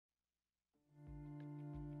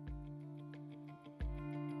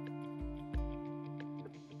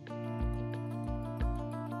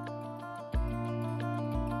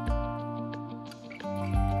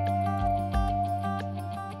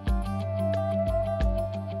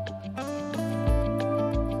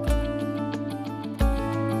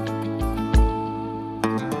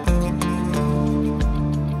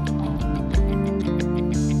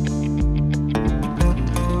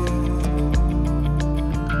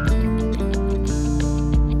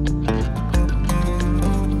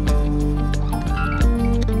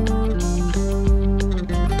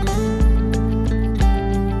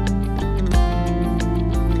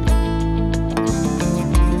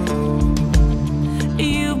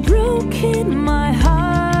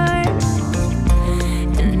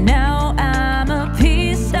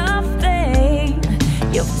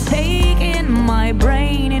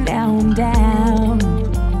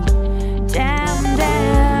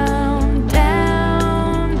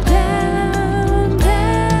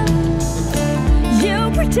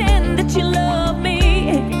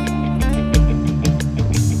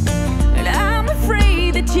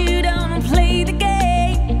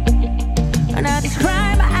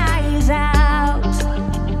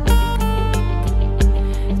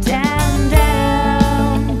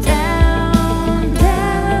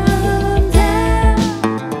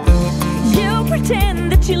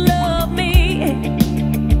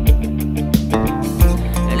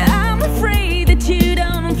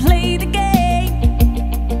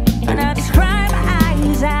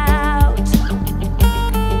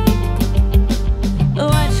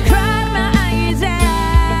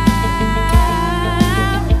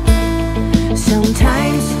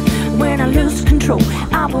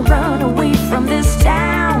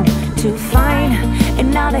to find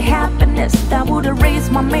another happiness that would erase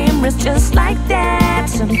my memories just like that.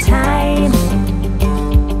 Sometimes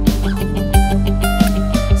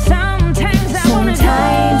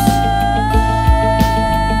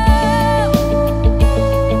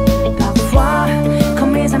parfois, quand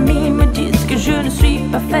mes amis me disent que je ne suis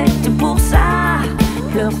pas faite pour ça,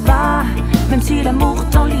 pleure pas, même si l'amour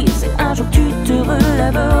t'enlise, un jour tu te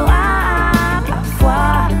relèveras.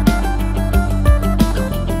 Parfois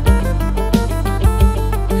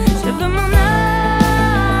je veux m'en aller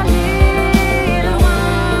loin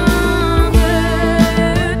de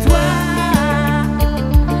toi,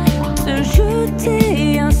 te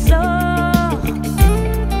jeter un sort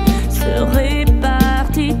serait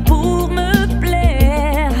parti pour me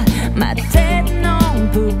plaire. Ma tête n'en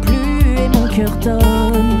peut plus et mon cœur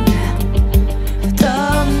donne.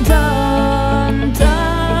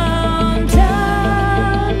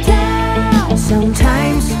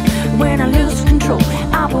 Sometimes when I lose control,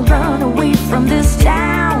 I will run away from this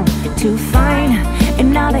town to find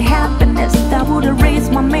another happiness that would erase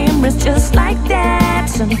my memories just like that.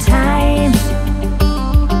 Sometimes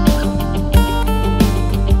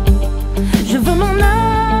je veux m'en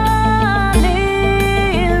aller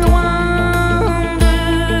loin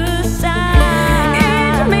de ça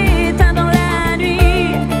et je m'éteins dans la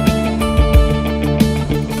nuit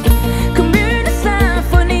comme une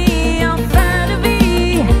symphonie en fin de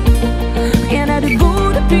vie. Rien n'a de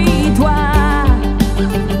goût depuis toi.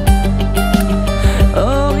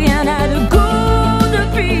 Oh, rien n'a de goût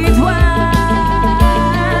depuis toi.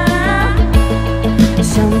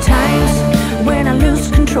 Sometimes when I lose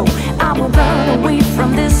control, I will run away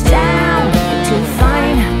from this town to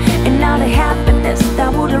find another happiness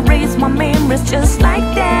that would erase my memories just like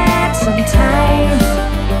that. Sometimes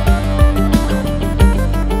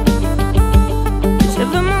je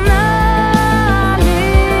veux m'en aller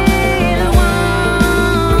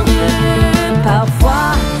loin de.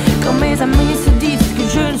 Parfois, quand mes amis se disent que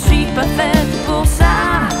je ne suis pas faite pour ça,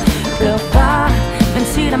 pleure pas, même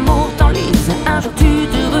si l'amour t'enlise, un jour tu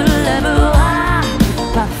te relèveras.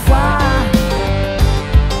 Parfois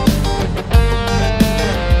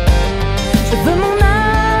je veux m'en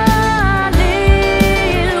aller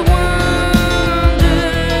loin de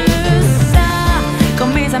ça.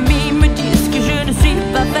 Quand mes amis me disent que je ne suis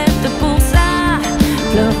pas faite pour ça,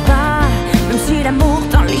 pleure pas, même si l'amour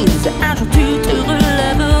t'enlise, un jour tu te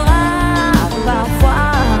relèveras.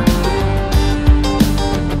 Parfois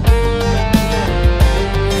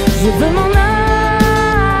je veux m'en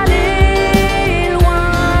aller loin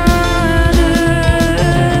de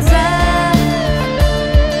ça.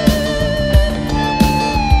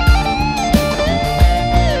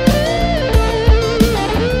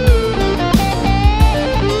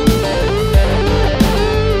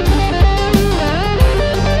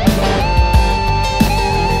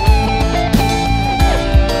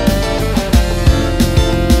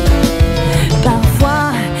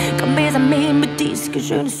 Parfois, quand mes amis me disent que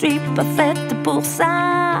je ne suis pas faite pour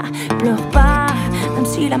ça, pleure pas, même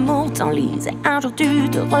si l'amour t'enlise, un jour tu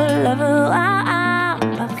te relèveras.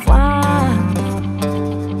 Parfois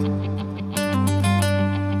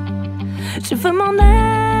je veux m'en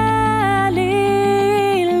aller